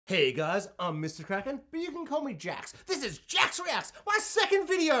Hey guys, I'm Mr. Kraken, but you can call me Jax. This is Jax Reacts, my second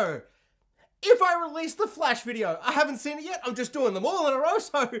video! If I release the Flash video, I haven't seen it yet, I'm just doing them all in a row,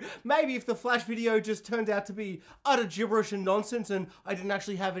 so maybe if the Flash video just turned out to be utter gibberish and nonsense and I didn't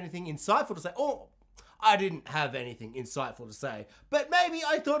actually have anything insightful to say, or I didn't have anything insightful to say, but maybe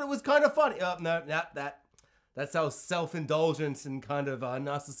I thought it was kind of funny. No, that's how self-indulgent and kind of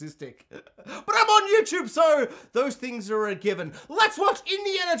narcissistic. But I'm on YouTube, so those things are a given. Let's watch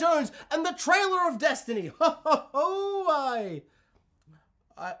Indiana Jones and the Trailer of Destiny. Ho, ho, ho,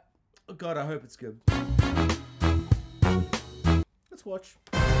 oh God, I hope it's good. Let's watch.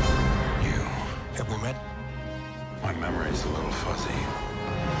 Have we met? My memory's a little fuzzy.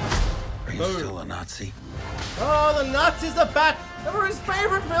 Are you still a Nazi? Oh, the Nazis are back! They were his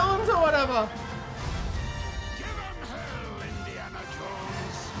favorite villains or whatever. Give him hell, Indiana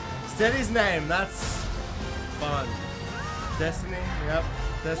Jones. Said his name, that's fun. Destiny, yep.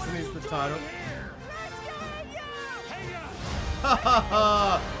 Destiny's the title. Ha ha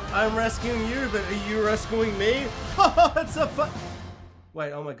ha! I'm rescuing you, but are you rescuing me? Ha ha! It's a fun.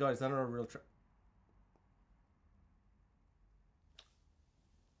 Wait, oh my God, is that not a real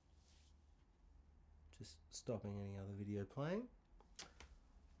Just stopping any other video playing.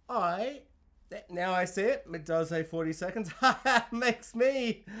 Now I see it. It does say 40 seconds. Makes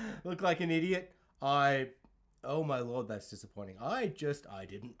me look like an idiot. Oh my Lord, that's disappointing. I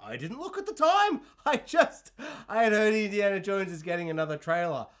didn't look at the time. I had heard Indiana Jones is getting another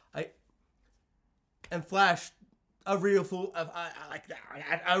trailer. And Flash, a real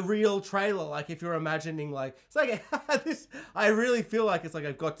trailer. Like if you're imagining, like it's like this. I really feel like it's like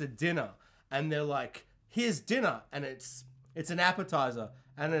I've got to dinner, and they're like, "Here's dinner," and it's an appetizer,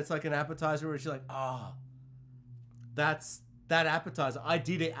 and it's like an appetizer where she's like, "Oh, that's that appetizer." I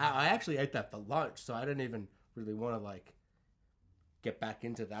did it. I actually ate that for lunch, so I don't even really want to like get back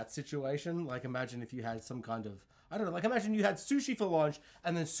into that situation. Like imagine if you had some kind of, I don't know, like imagine you had sushi for lunch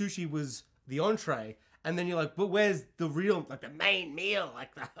and then sushi was the entree, and then you're like, but where's the real, like the main meal,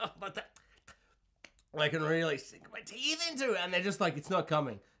 like the I can really sink my teeth into, and they're just like, it's not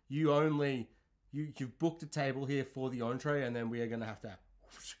coming. You've booked a table here for the entree, and then we are gonna have to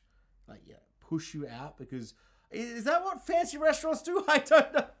push you out, because is that what fancy restaurants do? I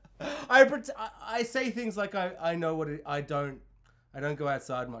don't know. I say things like I know what it, I don't go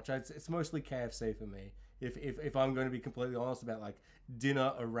outside much. It's mostly KFC for me. If I'm going to be completely honest about like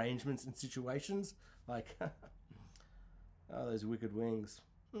dinner arrangements and situations, like oh, those wicked wings.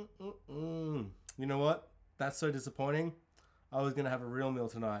 You know what? That's so disappointing. I was gonna have a real meal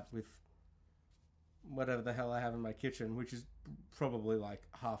tonight with whatever the hell I have in my kitchen, which is probably like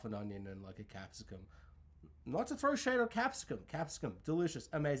half an onion and like a capsicum. Not to throw shade on capsicum, delicious,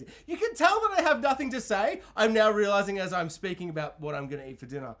 amazing. You can tell that I have nothing to say. I'm now realizing as I'm speaking about what I'm going to eat for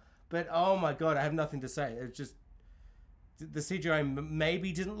dinner. But oh my God, I have nothing to say. It's just, the CGI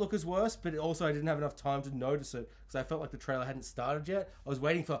maybe didn't look as worse, but also I didn't have enough time to notice it because I felt like the trailer hadn't started yet. I was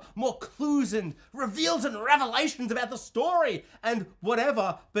waiting for more clues and reveals and revelations about the story and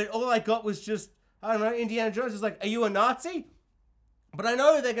whatever, but all I got was just, I don't know, Indiana Jones is like, are you a Nazi? But I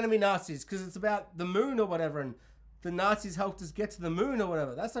know they're going to be Nazis because it's about the moon or whatever, and the Nazis helped us get to the moon or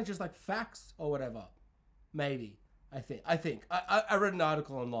whatever. That's not just like facts or whatever. Maybe. I think. I read an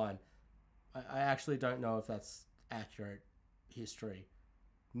article online. I actually don't know if that's accurate history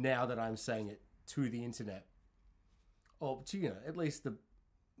now that I'm saying it to the internet. Or to, at least the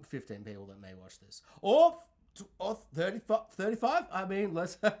 15 people that may watch this. Or 35? I mean,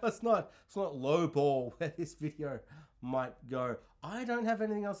 let's not lowball where this video might go. I don't have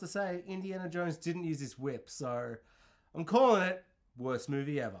anything else to say. Indiana Jones didn't use his whip, so I'm calling it worst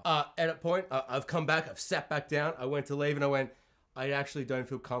movie ever. Edit point. I've come back. I've sat back down. I went to leave and I went, I actually don't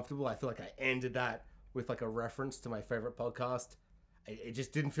feel comfortable. I feel like I ended that with like a reference to my favorite podcast. It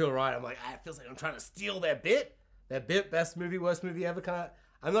just didn't feel right. I'm like, it feels like I'm trying to steal their bit. Best movie, worst movie ever.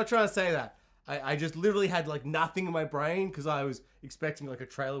 I'm not trying to say that. I just literally had like nothing in my brain because I was expecting like a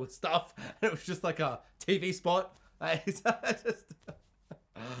trailer with stuff, and it was just like a TV spot.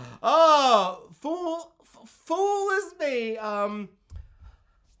 Fool is me. I'm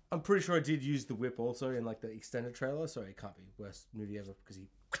pretty sure I did use the whip also in like the extended trailer, so it can't be worst movie ever because he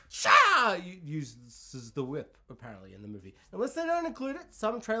uses the whip apparently in the movie. Unless they don't include it,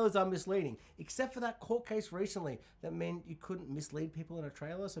 some trailers are misleading. Except for that court case recently that meant you couldn't mislead people in a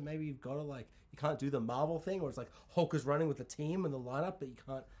trailer, so maybe you've got to like, you can't do the Marvel thing where it's like Hulk is running with the team and the lineup, but you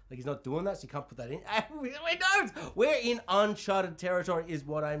can't, like he's not doing that, so you can't put that in. We don't! We're in uncharted territory is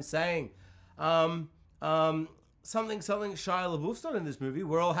what I'm saying. Something Shia LaBeouf's not in this movie.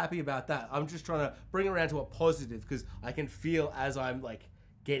 We're all happy about that. I'm just trying to bring it around to a positive because I can feel as I'm like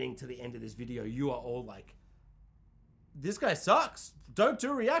getting to the end of this video, you are all like, this guy sucks. Don't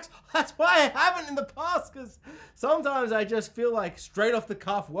do reacts. That's why I haven't in the past, because sometimes I just feel like straight off the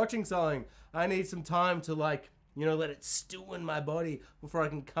cuff watching something, I need some time to like, you know, let it stew in my body before I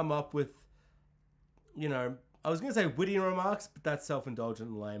can come up with, you know, I was going to say witty remarks, but that's self-indulgent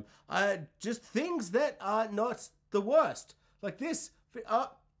and lame. Just things that are not the worst. Like this.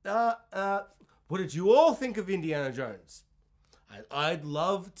 What did you all think of Indiana Jones? I'd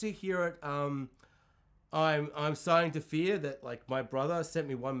love to hear it. I'm starting to fear that, like, my brother sent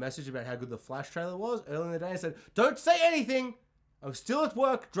me one message about how good the Flash trailer was early in the day and said, don't say anything. I was still at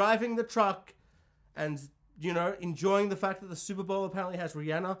work driving the truck and, you know, enjoying the fact that the Super Bowl apparently has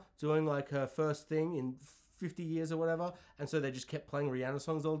Rihanna doing like her first thing in 50 years or whatever. And so they just kept playing Rihanna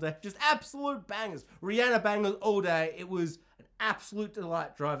songs all day. Just absolute bangers. Rihanna bangers all day. It was an absolute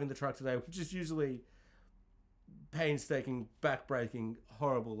delight driving the truck today, which is usually painstaking, backbreaking,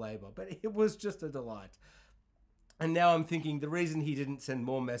 horrible labor, but it was just a delight. And now I'm thinking the reason he didn't send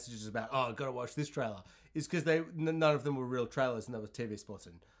more messages about, oh, I gotta watch this trailer, is because none of them were real trailers and they were TV spots,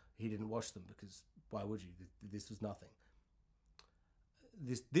 and he didn't watch them because why would you? This was nothing.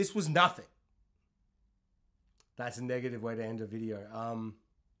 This was nothing. That's a negative way to end a video.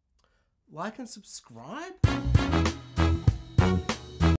 Like and subscribe.